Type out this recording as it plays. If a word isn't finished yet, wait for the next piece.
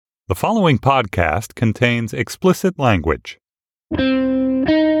The following podcast contains explicit language.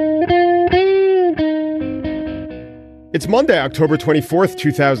 It's Monday, October 24th,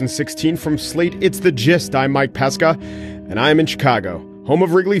 2016. From Slate, it's The Gist. I'm Mike Pesca, and I'm in Chicago, home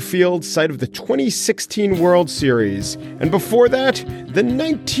of Wrigley Field, site of the 2016 World Series. And before that, the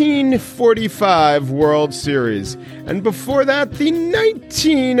 1945 World Series. And before that, the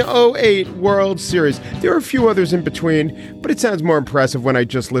 1908 World Series. There are a few others in between, but it sounds more impressive when I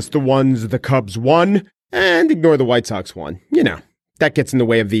just list the ones the Cubs won and ignore the White Sox won. You know. That gets in the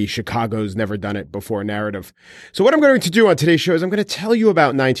way of the Chicago's never done it before narrative. So what I'm going to do on today's show is I'm going to tell you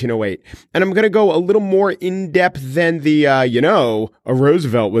about 1908. And I'm going to go a little more in-depth than the, a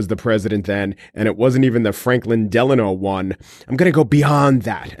Roosevelt was the president then, and it wasn't even the Franklin Delano one. I'm going to go beyond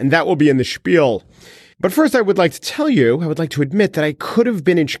that, and that will be in the spiel. But first, I would like to admit that I could have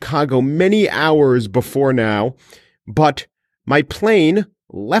been in Chicago many hours before now, but my plane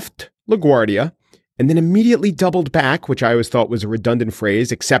left LaGuardia and then immediately doubled back, which I always thought was a redundant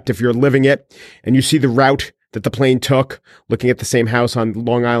phrase, except if you're living it and you see the route that the plane took, looking at the same house on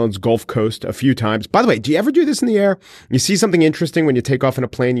Long Island's Gulf Coast a few times. By the way, do you ever do this in the air? You see something interesting when you take off in a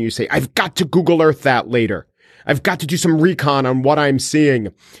plane and you say, I've got to Google Earth that later. I've got to do some recon on what I'm seeing.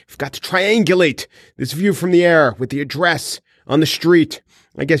 I've got to triangulate this view from the air with the address on the street.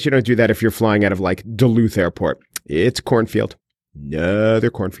 I guess you don't do that if you're flying out of like Duluth Airport. It's a cornfield.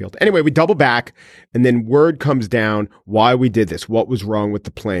 Another cornfield. Anyway, we double back, and then word comes down why we did this, what was wrong with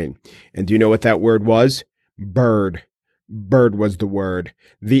the plane. And do you know what that word was? Bird. Bird was the word.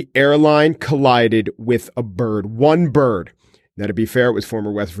 The airline collided with a bird. One bird. Now, to be fair, it was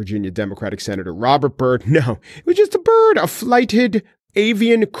former West Virginia Democratic Senator Robert Byrd. No, it was just a bird, a flighted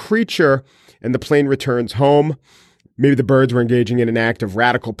avian creature, and the plane returns home. Maybe the birds were engaging in an act of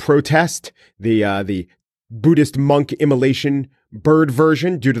radical protest. The Buddhist monk immolation bird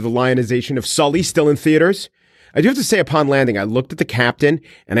version due to the lionization of Sully still in theaters. I do have to say, upon landing, I looked at the captain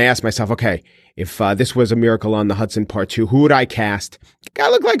and I asked myself, okay, if this was A Miracle on the Hudson Part 2, who would I cast? Guy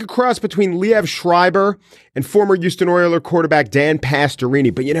looked like a cross between Liev Schreiber and former Houston Oilers quarterback Dan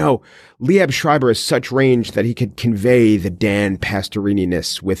Pastorini. But you know, Liev Schreiber has such range that he could convey the Dan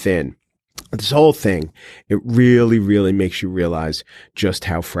Pastorini-ness within. This whole thing, it really, really makes you realize just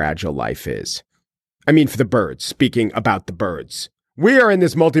how fragile life is. I mean, for the birds, speaking about the birds. We are in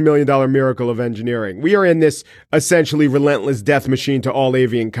this multi-million-dollar miracle of engineering. We are in this essentially relentless death machine to all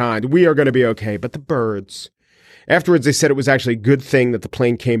avian kind. We are going to be okay. But the birds. Afterwards, they said it was actually a good thing that the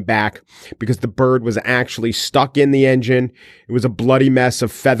plane came back because the bird was actually stuck in the engine. It was a bloody mess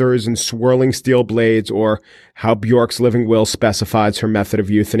of feathers and swirling steel blades, or how Bjork's Living Will specifies her method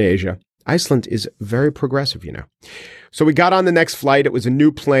of euthanasia. Iceland is very progressive, you know. So we got on the next flight. It was a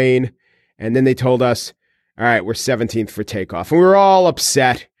new plane. And then they told us, all right, we're 17th for takeoff. And we were all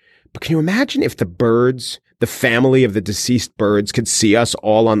upset. But can you imagine if the birds, the family of the deceased birds, could see us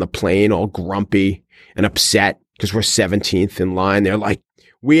all on the plane, all grumpy and upset because we're 17th in line? They're like,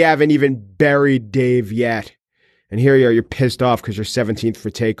 we haven't even buried Dave yet. And here you are, you're pissed off because you're 17th for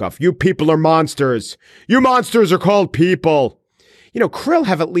takeoff. You people are monsters. You monsters are called people. You know, krill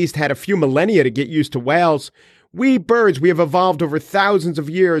have at least had a few millennia to get used to whales. We birds, we have evolved over thousands of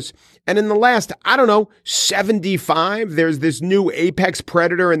years. And in the last, 75, there's this new apex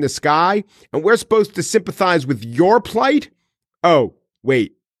predator in the sky. And we're supposed to sympathize with your plight? Oh,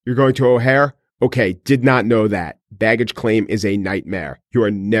 wait, you're going to O'Hare? Okay, did not know that. Baggage claim is a nightmare. You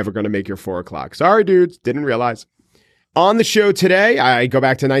are never going to make your 4 o'clock. Sorry, dudes, didn't realize. On the show today, I go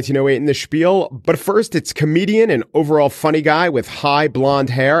back to 1908 in the spiel, but first it's comedian and overall funny guy with high blonde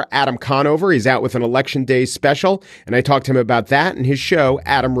hair, Adam Conover. He's out with an Election Day special, and I talked to him about that and his show,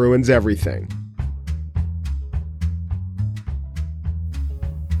 Adam Ruins Everything.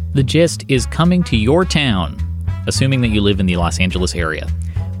 The Gist is coming to your town, assuming that you live in the Los Angeles area.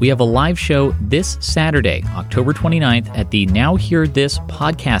 We have a live show this Saturday, October 29th, at the Now Hear This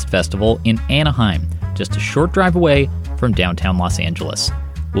Podcast Festival in Anaheim, just a short drive away from downtown Los Angeles.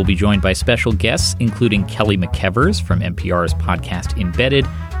 We'll be joined by special guests, including Kelly McEvers from NPR's podcast Embedded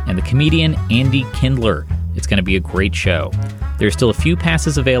and the comedian Andy Kindler. It's going to be a great show. There's still a few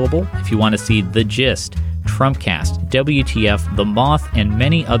passes available if you want to see The Gist, Trumpcast, WTF, The Moth, and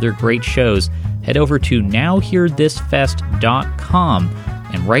many other great shows. Head over to nowhearthisfest.com,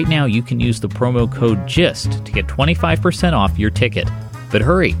 and right now you can use the promo code GIST to get 25% off your ticket. But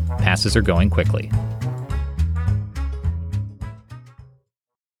hurry, passes are going quickly.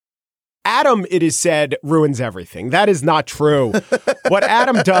 Adam, it is said, ruins everything. That is not true. What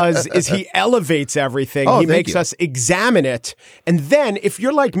Adam does is he elevates everything. He makes us examine it. And then, if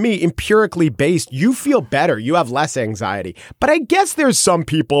you're like me, empirically based, you feel better. You have less anxiety. But I guess there's some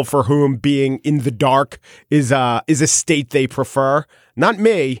people for whom being in the dark is a state they prefer. Not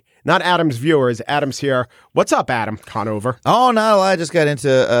me. Not Adam's viewers. Adam's here. What's up, Adam? Conover. Oh, not a lot. I just got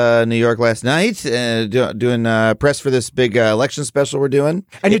into New York last night, doing press for this big election special we're doing.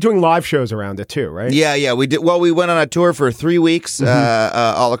 And you're doing live shows around it too, right? Yeah. We did. Well, we went on a tour for 3 weeks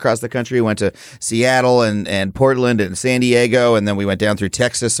all across the country. We went to Seattle and Portland and San Diego, and then we went down through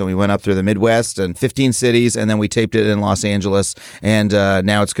Texas, and we went up through the Midwest and 15 cities, and then we taped it in Los Angeles, and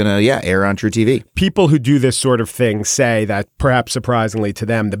now it's going to air on TruTV. People who do this sort of thing say that, perhaps surprisingly to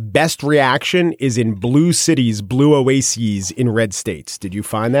them, the best reaction is in blue cities, blue oases in red states. Did you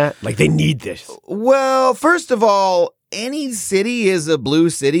find that? Like, they need this. Well, first of all, any city is a blue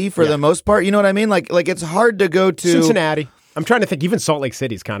city for the most part. You know what I mean? Like it's hard to go to Cincinnati. I'm trying to think. Even Salt Lake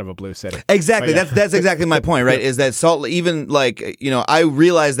City is kind of a blue city. Exactly. That's exactly my point, right? Is that even I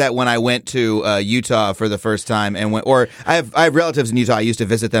realized that when I went to Utah for the first time and I have relatives in Utah. I used to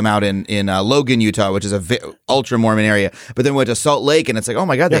visit them out in Logan, Utah, which is a ultra Mormon area. But then went to Salt Lake, and it's like, oh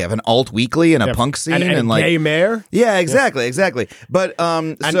my God, they have an alt weekly and a punk scene and like gay mayor. Yeah, exactly. But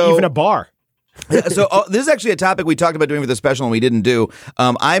and even a bar. So this is actually a topic we talked about doing for the special and we didn't do.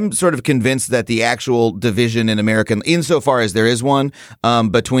 I'm sort of convinced that the actual division in America, insofar as there is one,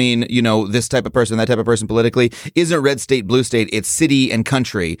 between, this type of person, that type of person politically, isn't red state, blue state, it's city and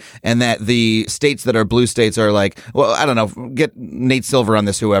country. And that the states that are blue states are like, well, I don't know, get Nate Silver on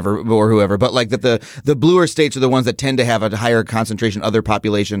this, whoever, but like that the bluer states are the ones that tend to have a higher concentration of their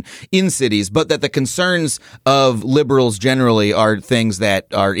population in cities, but that the concerns of liberals generally are things that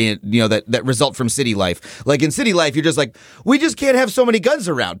are in, that result from city life. Like in city life, you're just like, we just can't have so many guns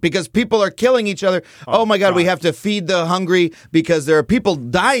around because people are killing each other. Oh my God, we have to feed the hungry because there are people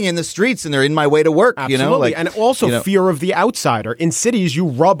dying in the streets and they're in my way to work. Absolutely. And also fear of the outsider. In cities, you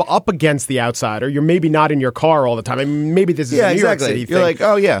rub up against the outsider. You're maybe not in your car all the time. I mean, maybe this is a New York City thing. You're like,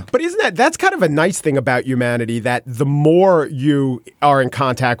 oh yeah. But that's kind of a nice thing about humanity, that the more you are in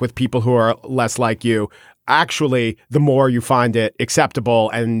contact with people who are less like you, actually, the more you find it acceptable,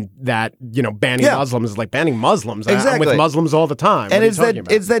 and that, banning Muslims is like banning Muslims. Exactly. I'm with Muslims all the time. And it's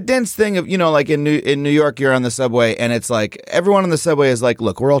that dense thing of, like in New York, you're on the subway and it's like everyone on the subway is like,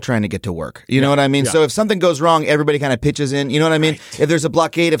 look, we're all trying to get to work. You know what I mean? Yeah. So if something goes wrong, everybody kind of pitches in. You know what I mean? Right. If there's a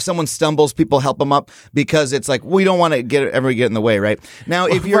blockade, if someone stumbles, people help them up because it's like, we don't want to everybody get in the way, right? Now,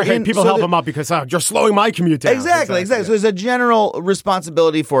 if you're people help them up because you're slowing my commute down. Exactly. So there's a general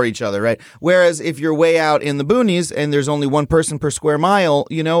responsibility for each other, right? Whereas if you're way out in the boonies and there's only one person per square mile,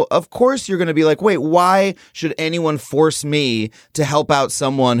 of course you're going to be like, wait, why should anyone force me to help out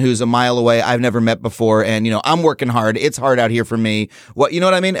someone who's a mile away I've never met before, and I'm working hard, it's hard out here for me. What, you know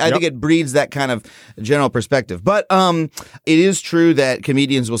what I mean? I think it breeds that kind of general perspective. But it is true that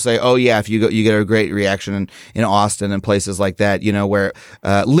comedians will say, oh yeah, if you get a great reaction in Austin and places like that, where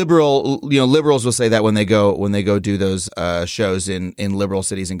liberals will say that when they go do those shows in liberal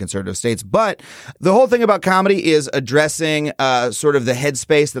cities and conservative states. But the whole thing about comedy is addressing sort of the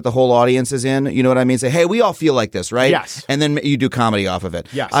headspace that the whole audience is in. You know what I mean? Say, hey, we all feel like this, right? Yes. And then you do comedy off of it.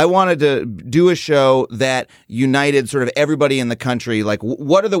 Yes. I wanted to do a show that united sort of everybody in the country. Like,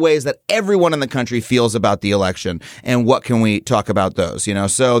 what are the ways that everyone in the country feels about the election, and what can we talk about those?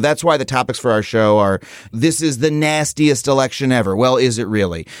 So that's why the topics for our show are: this is the nastiest election ever. Well, is it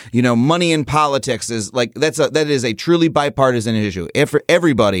really? Money in politics is like that is a truly bipartisan issue.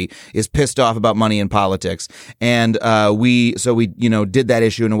 Everybody is pissed off about money in politics. And we did that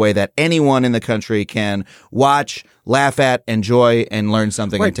issue in a way that anyone in the country can watch, laugh at, enjoy, and learn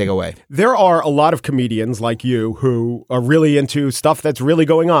something and take away. There are a lot of comedians like you who are really into stuff that's really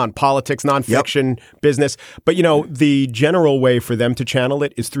going on, politics, nonfiction, business. But, the general way for them to channel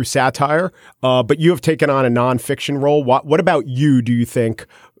it is through satire. But you have taken on a nonfiction role. What about you, do you think,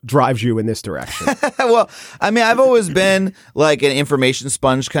 drives you in this direction? Well, I mean, I've always been like an information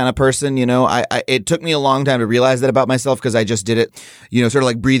sponge kind of person. It took me a long time to realize that about myself because I just did it, sort of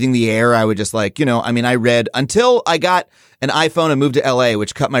like breathing the air. I would just I read until I got an iPhone and moved to LA,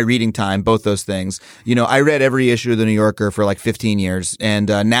 which cut my reading time, both those things. I read every issue of The New Yorker for like 15 years. And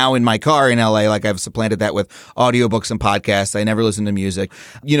now in my car in LA, like I've supplanted that with audiobooks and podcasts. I never listen to music.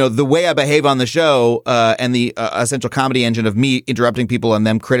 The way I behave on the show and the essential comedy engine of me interrupting people and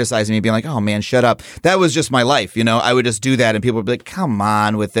them criticizing me, being like, oh man, shut up. That was just my life. I would just do that and people would be like, come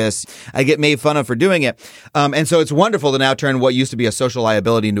on with this. I get made fun of for doing it. And so it's wonderful to now turn what used to be a social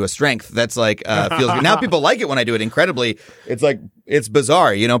liability into a strength. That's like, feels good. Now people like it when I do it incredibly. It's like, it's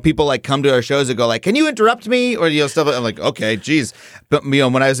bizarre. People like come to our shows and go like, can you interrupt me? Or, stuff. I'm like, okay, geez. But,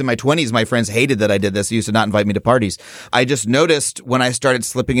 when I was in my 20s, my friends hated that I did this. They used to not invite me to parties. I just noticed when I started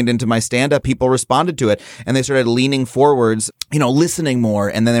slipping it into my stand-up, people responded to it and they started leaning forwards, listening more.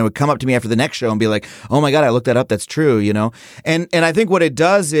 And then they would come up to me after the next show and be like, oh my God, I looked that up. That's true, And I think what it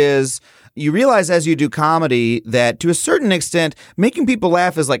does is, you realize as you do comedy that to a certain extent, making people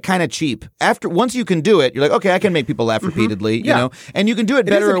laugh is like kind of cheap. Once you can do it, you're like, okay, I can make people laugh repeatedly, and you can do it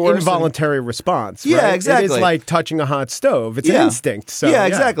better or worse. It's an involuntary response. Yeah, right? exactly. It is like touching a hot stove. It's an instinct. So, yeah,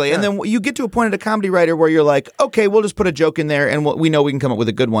 exactly. Yeah. And then you get to a point at a comedy writer where you're like, okay, we'll just put a joke in there and we know we can come up with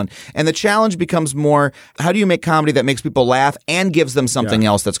a good one. And the challenge becomes more, how do you make comedy that makes people laugh and gives them something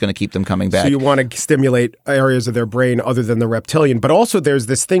else that's going to keep them coming back? So you want to stimulate areas of their brain other than the reptilian. But also there's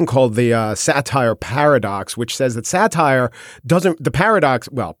this thing called the satire paradox, which says that satire doesn't,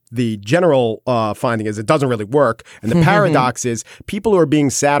 the general finding is it doesn't really work. And the paradox is people who are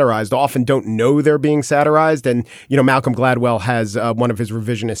being satirized often don't know they're being satirized. And, Malcolm Gladwell has one of his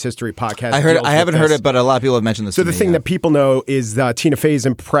revisionist history podcasts. I haven't heard it, but a lot of people have mentioned this. So the thing that people know is Tina Fey's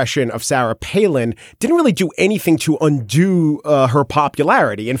impression of Sarah Palin didn't really do anything to undo her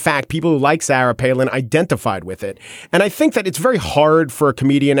popularity. In fact, people who like Sarah Palin identified with it. And I think that it's very hard for a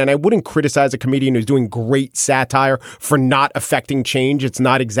comedian, and I wouldn't criticize a comedian who's doing great satire for not affecting change. It's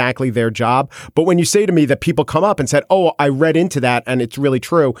not exactly their job. But when you say to me that people come up and said, oh, I read into that and it's really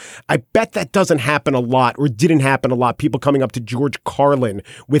true, I bet that doesn't happen a lot or didn't happen a lot. People coming up to George Carlin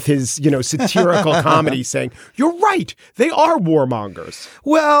with his, satirical comedy saying, you're right, they are warmongers.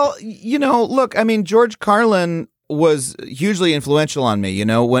 Well, look, George Carlin was hugely influential on me.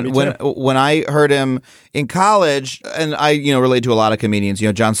 When I heard him in college, and I relate to a lot of comedians.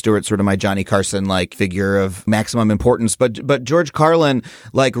 Jon Stewart's sort of my Johnny Carson like figure of maximum importance, but George Carlin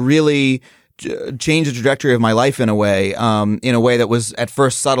like really changed the trajectory of my life in a way that was at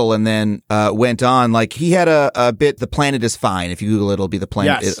first subtle and then went on. Like he had a bit, "The Planet is Fine." If you Google it, it'll be "The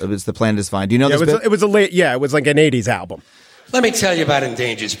Planet." Yes. It's "The Planet is Fine." Do you know this bit? It was like an 80s album. Let me tell you about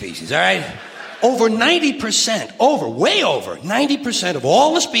endangered species, all right? Over 90%, way over 90% of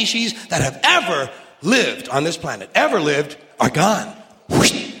all the species that have ever lived on this planet, are gone.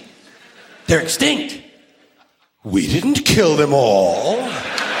 They're extinct. We didn't kill them all.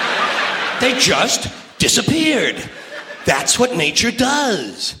 They just disappeared. That's what nature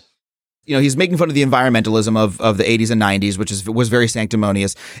does. He's making fun of the environmentalism of the 80s and 90s, which was very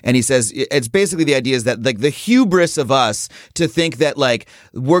sanctimonious. And he says it's basically the idea is that like the hubris of us to think that like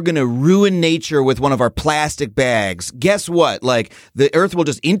we're going to ruin nature with one of our plastic bags. Guess what? Like the earth will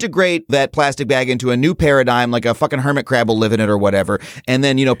just integrate that plastic bag into a new paradigm, like a fucking hermit crab will live in it or whatever. And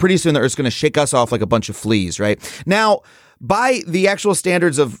then, pretty soon the earth's going to shake us off like a bunch of fleas, right? Now, by the actual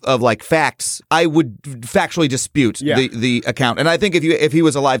standards of like facts, I would factually dispute the account. And I think if he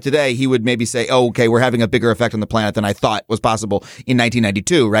was alive today, he would maybe say, oh, okay, we're having a bigger effect on the planet than I thought was possible in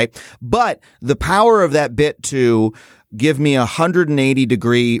 1992, right? But the power of that bit to give me a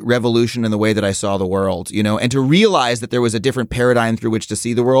 180-degree revolution in the way that I saw the world, and to realize that there was a different paradigm through which to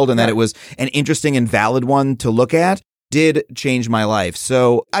see the world and that it was an interesting and valid one to look at, did change my life.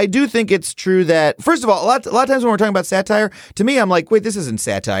 So I do think it's true that, first of all, a lot of times when we're talking about satire, to me, I'm like, wait, this isn't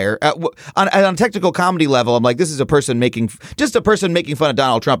satire. On a technical comedy level, I'm like, this is a person making fun of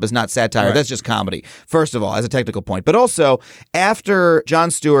Donald Trump is not satire. Right. That's just comedy, first of all, as a technical point. But also, after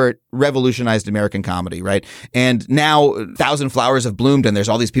Jon Stewart revolutionized American comedy, right? And now Thousand Flowers have bloomed and there's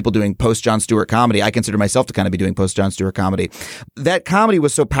all these people doing post-Jon Stewart comedy. I consider myself to kind of be doing post-Jon Stewart comedy. That comedy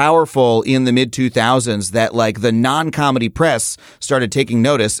was so powerful in the mid-2000s that like the non-comedy press started taking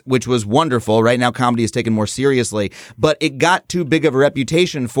notice, which was wonderful. Right now comedy is taken more seriously, but it got too big of a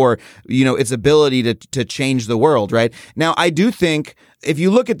reputation for, its ability to change the world, right? Now, I do think if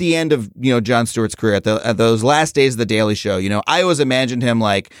you look at the end of, Jon Stewart's career, at those last days of The Daily Show, I always imagined him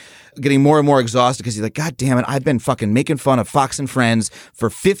like getting more and more exhausted because he's like, God damn it, I've been fucking making fun of Fox and Friends for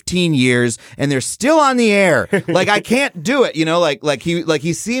 15 years and they're still on the air. Like, I can't do it, like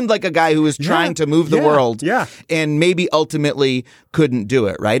he seemed like a guy who was trying to move the world and maybe ultimately couldn't do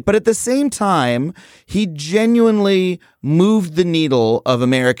it, right? But at the same time, he genuinely moved the needle of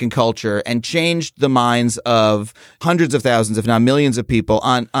American culture and changed the minds of hundreds of thousands, if not millions of people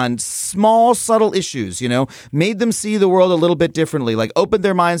on small, subtle issues, made them see the world a little bit differently, like opened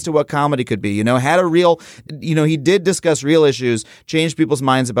their minds to what comedy could be, had a real, he did discuss real issues, changed people's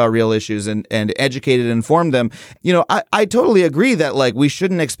minds about real issues and educated and informed them. I totally agree that like we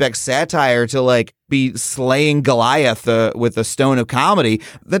shouldn't expect satire to like be slaying Goliath with a stone of comedy.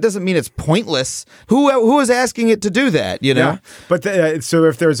 That doesn't mean it's pointless. Who is asking it to do that, you know? Yeah. But so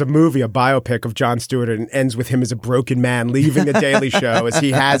if there's a movie, a biopic of Jon Stewart, and it ends with him as a broken man leaving the Daily Show as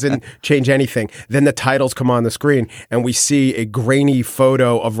he hasn't changed anything, then the titles come on the screen and we see a grainy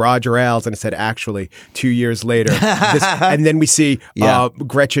photo of Roger Ailes and it said, actually, 2 years later. And then we see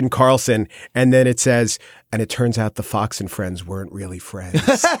Gretchen Carlson and then it says, and it turns out the Fox and Friends weren't really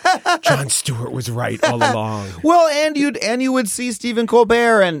friends. Jon Stewart was right all along. Well, and you would see Stephen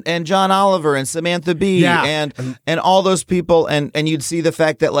Colbert and John Oliver and Samantha Bee and all those people, and you'd see the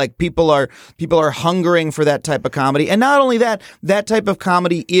fact that like people are hungering for that type of comedy, and not only that type of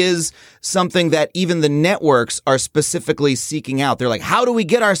comedy is something that even the networks are specifically seeking out. They're like, how do we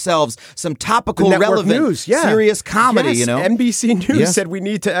get ourselves some topical, relevant, news, serious comedy? Yes, you know, NBC News said we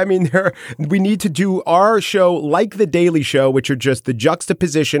need to do our show like The Daily Show, which are just the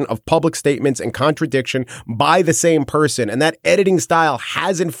juxtaposition of public statements and contradiction by the same person. And that editing style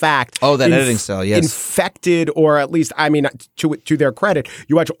has, in fact, editing style, yes, infected, or at least, I mean, to their credit,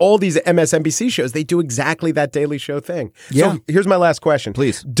 you watch all these MSNBC shows, they do exactly that Daily Show thing. Yeah. So here's my last question.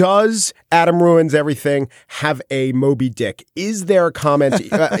 Please. Does Adam Ruins Everything have a Moby Dick? Is there a comment?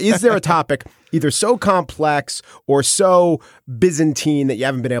 Is there a topic either so complex or so Byzantine that you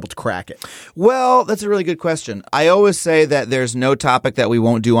haven't been able to crack it? Well, that's a really good question. I always say that there's no topic that we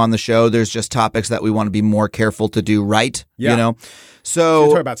won't do on the show. There's just topics that we want to be more careful to do right, you know? So you're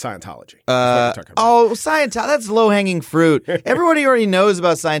talking about Scientology. Scientology, that's low-hanging fruit. Everybody already knows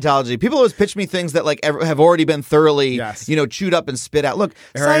about Scientology. People always pitch me things that like have already been thoroughly, chewed up and spit out. Look,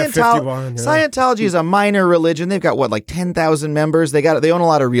 Scientology is a minor religion. They've got like 10,000 members. They own a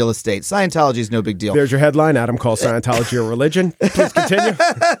lot of real estate. Scientology is no big deal. There's your headline. Adam calls Scientology a religion. Please continue.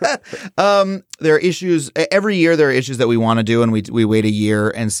 There are issues every year. There are issues that we want to do, and we wait a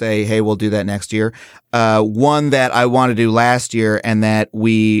year and say, hey, we'll do that next year. One that I wanted to do last year and that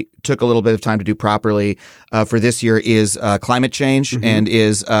we took a little bit of time to do properly for this year is climate change and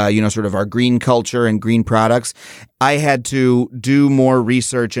is sort of our green culture and green products. I had to do more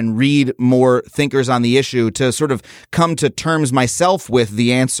research and read more thinkers on the issue to sort of come to terms myself with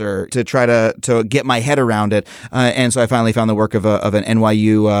the answer, to try to get my head around it. And so I finally found the work of an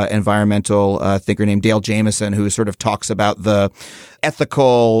NYU environmental thinker named Dale Jamieson, who sort of talks about the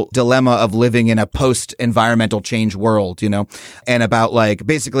ethical dilemma of living in a post-environmental change world, and about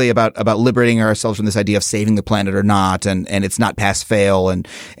basically about liberating ourselves from this idea of saving the planet or not, and it's not pass fail, and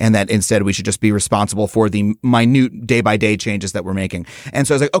that instead we should just be responsible for the minute day-by-day changes that we're making. And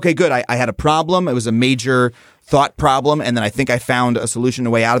so I was like, okay, good. I had a problem. It was a major thought problem, and then I think I found a solution, a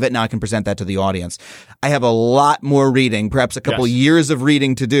way out of it. Now I can present that to the audience. I have a lot more reading, perhaps a couple years of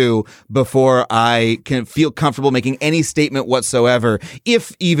reading to do before I can feel comfortable making any statement whatsoever,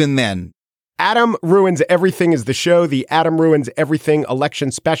 if even then. Adam Ruins Everything is the show. The Adam Ruins Everything election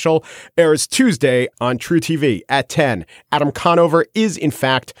special airs Tuesday on TruTV at 10. Adam Conover is, in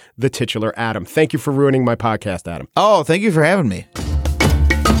fact, the titular Adam. Thank you for ruining my podcast, Adam. Oh, thank you for having me.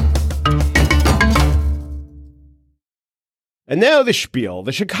 And now the spiel.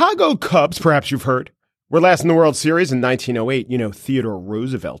 The Chicago Cubs, perhaps you've heard, were last in the World Series in 1908. Theodore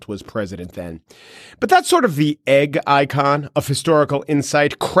Roosevelt was president then. But that's sort of the egg icon of historical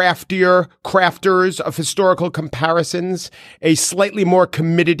insight. Crafters of historical comparisons, a slightly more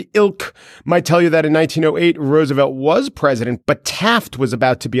committed ilk might tell you that in 1908, Roosevelt was president, but Taft was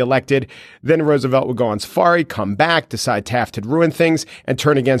about to be elected. Then Roosevelt would go on safari, come back, decide Taft had ruined things, and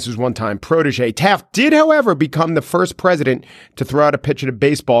turn against his one-time protege. Taft did, however, become the first president to throw out a pitch at a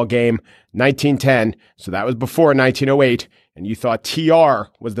baseball game, 1910. So that was before 1908, and you thought TR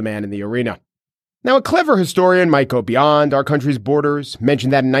was the man in the arena. Now, a clever historian might go beyond our country's borders, mention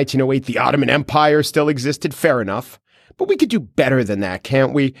that in 1908 the Ottoman Empire still existed, fair enough. But we could do better than that,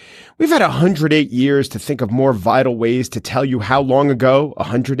 can't we? We've had 108 years to think of more vital ways to tell you how long ago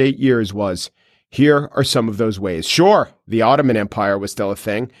 108 years was. Here are some of those ways. Sure, the Ottoman Empire was still a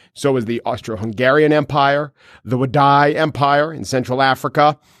thing. So was the Austro-Hungarian Empire, the Wadai Empire in Central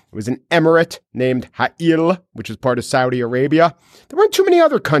Africa. It was an emirate named Ha'il, which is part of Saudi Arabia. There weren't too many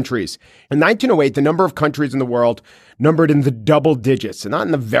other countries. In 1908, the number of countries in the world numbered in the double digits, and not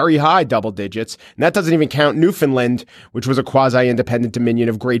in the very high double digits. And that doesn't even count Newfoundland, which was a quasi-independent dominion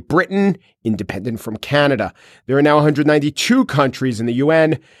of Great Britain, independent from Canada. There are now 192 countries in the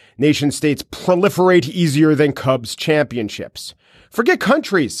UN. Nation-states proliferate easier than Cubs championships. Forget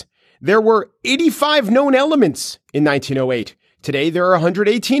countries. There were 85 known elements in 1908. Today, there are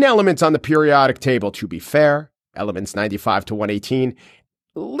 118 elements on the periodic table. To be fair, elements 95 to 118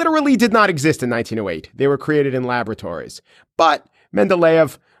 literally did not exist in 1908. They were created in laboratories. But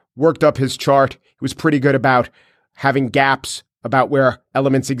Mendeleev worked up his chart. He was pretty good about having gaps about where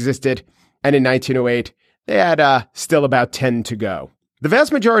elements existed. And in 1908, they had still about 10 to go. The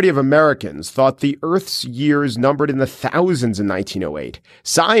vast majority of Americans thought the Earth's years numbered in the thousands in 1908.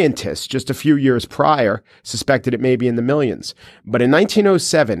 Scientists, just a few years prior, suspected it may be in the millions. But in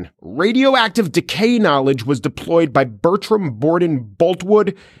 1907, radioactive decay knowledge was deployed by Bertram Borden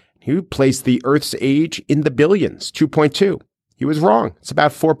Boltwood. He placed the Earth's age in the billions, 2.2. He was wrong. It's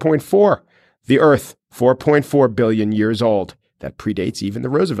about 4.4. The Earth, 4.4 billion years old. That predates even the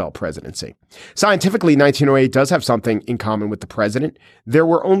Roosevelt presidency. Scientifically, 1908 does have something in common with the president. There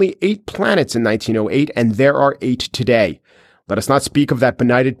were only 8 planets in 1908, and there are 8 today. Let us not speak of that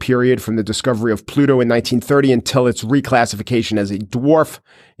benighted period from the discovery of Pluto in 1930 until its reclassification as a dwarf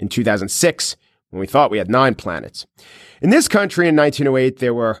in 2006, when we thought we had 9 planets. In this country in 1908,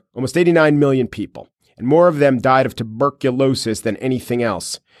 there were almost 89 million people, and more of them died of tuberculosis than anything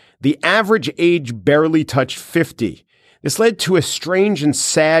else. The average age barely touched 50. This led to a strange and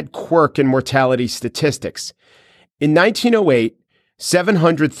sad quirk in mortality statistics. In 1908,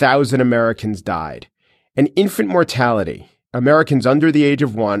 700,000 Americans died. And infant mortality, Americans under the age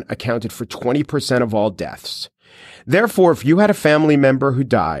of 1, accounted for 20% of all deaths. Therefore, if you had a family member who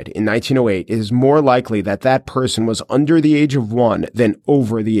died in 1908, it is more likely that that person was under the age of 1 than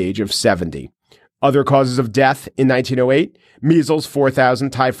over the age of 70. Other causes of death in 1908, measles 4,000,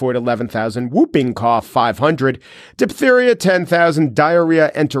 typhoid 11,000, whooping cough 500, diphtheria 10,000,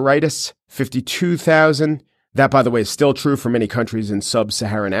 diarrhea, enteritis 52,000. That, by the way, is still true for many countries in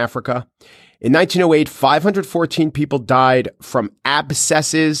sub-Saharan Africa. In 1908, 514 people died from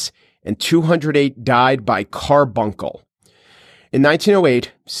abscesses and 208 died by carbuncle. In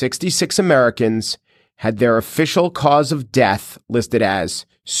 1908, 66 Americans had their official cause of death listed as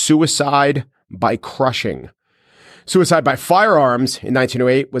suicide by crushing. Suicide by firearms in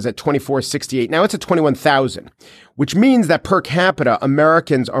 1908 was at 2,468. Now it's at 21,000, which means that per capita,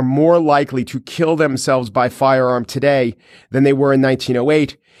 Americans are more likely to kill themselves by firearm today than they were in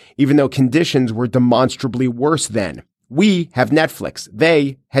 1908, even though conditions were demonstrably worse then. We have Netflix.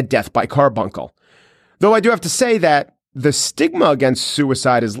 They had death by carbuncle. Though I do have to say that the stigma against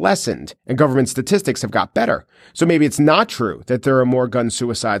suicide is lessened and government statistics have got better. So maybe it's not true that there are more gun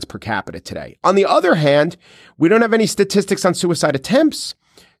suicides per capita today. On the other hand, we don't have any statistics on suicide attempts.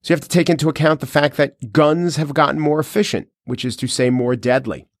 So you have to take into account the fact that guns have gotten more efficient, which is to say more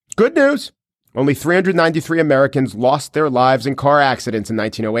deadly. Good news. Only 393 Americans lost their lives in car accidents in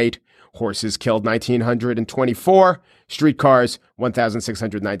 1908. Horses killed 1,924. Streetcars,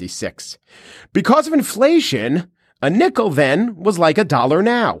 1,696. Because of inflation, a nickel then was like $1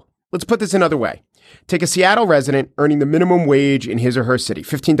 now. Let's put this another way. Take a Seattle resident earning the minimum wage in his or her city,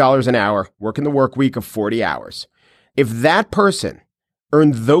 $15 an hour, working the work week of 40 hours. If that person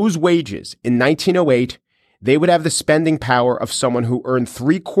earned those wages in 1908, they would have the spending power of someone who earned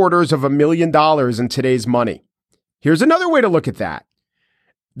 $750,000 in today's money. Here's another way to look at that.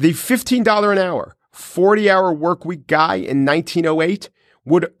 The $15 an hour, 40-hour work week guy in 1908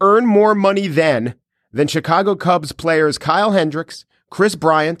 would earn more money then than Chicago Cubs players Kyle Hendricks, Chris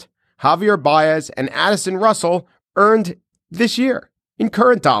Bryant, Javier Baez, and Addison Russell earned this year in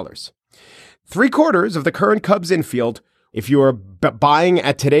current dollars. 3/4 of the current Cubs infield, if you were buying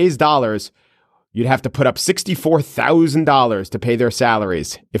at today's dollars, you'd have to put up $64,000 to pay their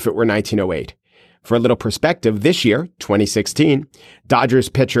salaries if it were 1908. For a little perspective, this year, 2016, Dodgers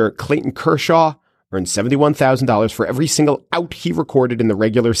pitcher Clayton Kershaw earned $71,000 for every single out he recorded in the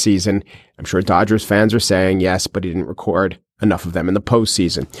regular season. I'm sure Dodgers fans are saying, yes, but he didn't record enough of them in the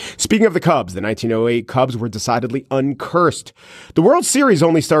postseason. Speaking of the Cubs, the 1908 Cubs were decidedly uncursed. The World Series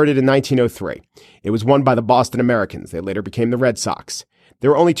only started in 1903. It was won by the Boston Americans. They later became the Red Sox. There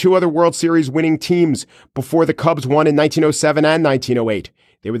were only 2 other World Series winning teams before the Cubs won in 1907 and 1908.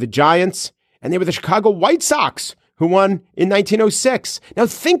 They were the Giants, and they were the Chicago White Sox, who won in 1906. Now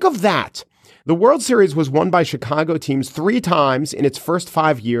think of that. The World Series was won by Chicago teams 3 times in its first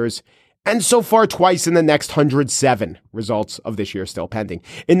 5 years, and so far twice in the next 107. Results of this year still pending.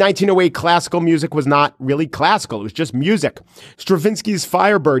 In 1908, classical music was not really classical. It was just music. Stravinsky's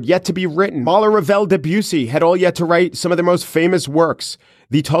Firebird, yet to be written. Mahler, Ravel, Debussy had all yet to write some of their most famous works.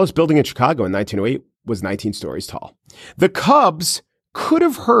 The tallest building in Chicago in 1908 was 19 stories tall. The Cubs could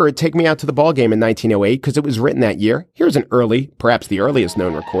have heard Take Me Out to the Ball Game in 1908 because it was written that year. Here's an early, perhaps the earliest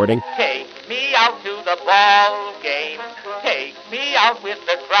known recording. Take me out to the ball game. Take me out with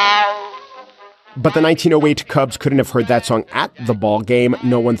the crowd. But the 1908 Cubs couldn't have heard that song at the ball game.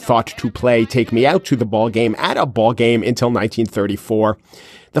 No one thought to play Take Me Out to the Ball Game at a ball game until 1934.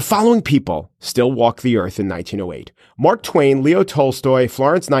 The following people still walk the earth in 1908. Mark Twain, Leo Tolstoy,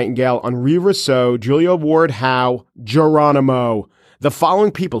 Florence Nightingale, Henri Rousseau, Julia Ward Howe, Geronimo. The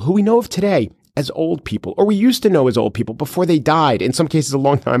following people who we know of today as old people, or we used to know as old people before they died, in some cases a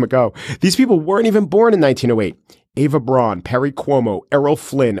long time ago. These people weren't even born in 1908. Ava Braun, Perry Cuomo, Errol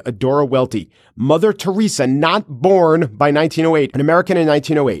Flynn, Adora Welty, Mother Teresa, not born by 1908, an American in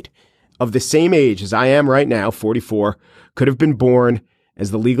 1908, of the same age as I am right now, 44, could have been born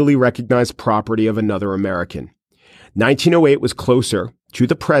as the legally recognized property of another American. 1908 was closer to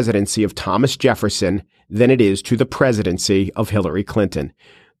the presidency of Thomas Jefferson than it is to the presidency of Hillary Clinton,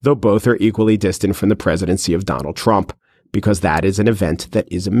 though both are equally distant from the presidency of Donald Trump, because that is an event that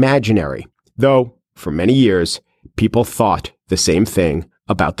is imaginary. Though, for many years, people thought the same thing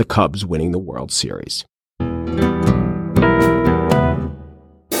about the Cubs winning the World Series.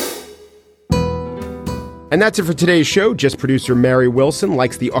 And that's it for today's show. Just producer Mary Wilson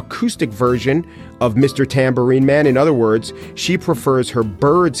likes the acoustic version of Mr. Tambourine Man. In other words, she prefers her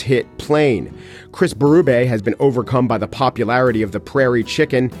Birds hit plain. Chris Berube has been overcome by the popularity of the Prairie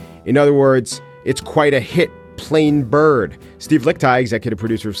Chicken. In other words, it's quite a hit plain bird. Steve Lichtai, executive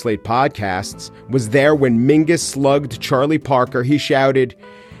producer of Slate Podcasts, was there when Mingus slugged Charlie Parker. He shouted,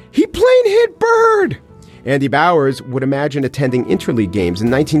 "He plain hit bird!" Andy Bowers would imagine attending interleague games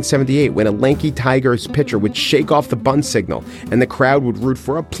in 1978 when a lanky Tigers pitcher would shake off the bunt signal and the crowd would root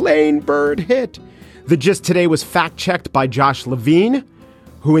for a plain bird hit. The Gist today was fact-checked by Josh Levine,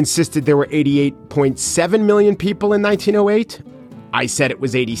 who insisted there were 88.7 million people in 1908. I said it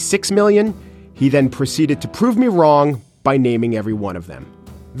was 86 million. He then proceeded to prove me wrong by naming every one of them.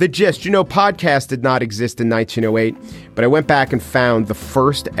 The Gist, podcast did not exist in 1908, but I went back and found the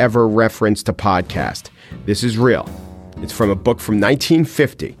first ever reference to podcast. This is real. It's from a book from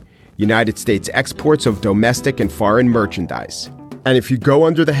 1950, United States Exports of Domestic and Foreign Merchandise. And if you go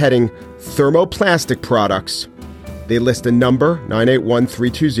under the heading Thermoplastic Products, they list a number,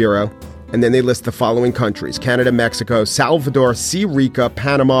 981320, and then they list the following countries: Canada, Mexico, Salvador, Costa Rica,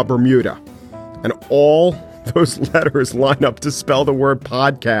 Panama, Bermuda. And all those letters line up to spell the word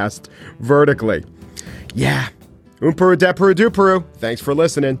podcast vertically. Yeah. Oomperu, deperu, duperu. Thanks for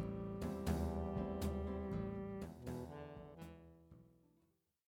listening.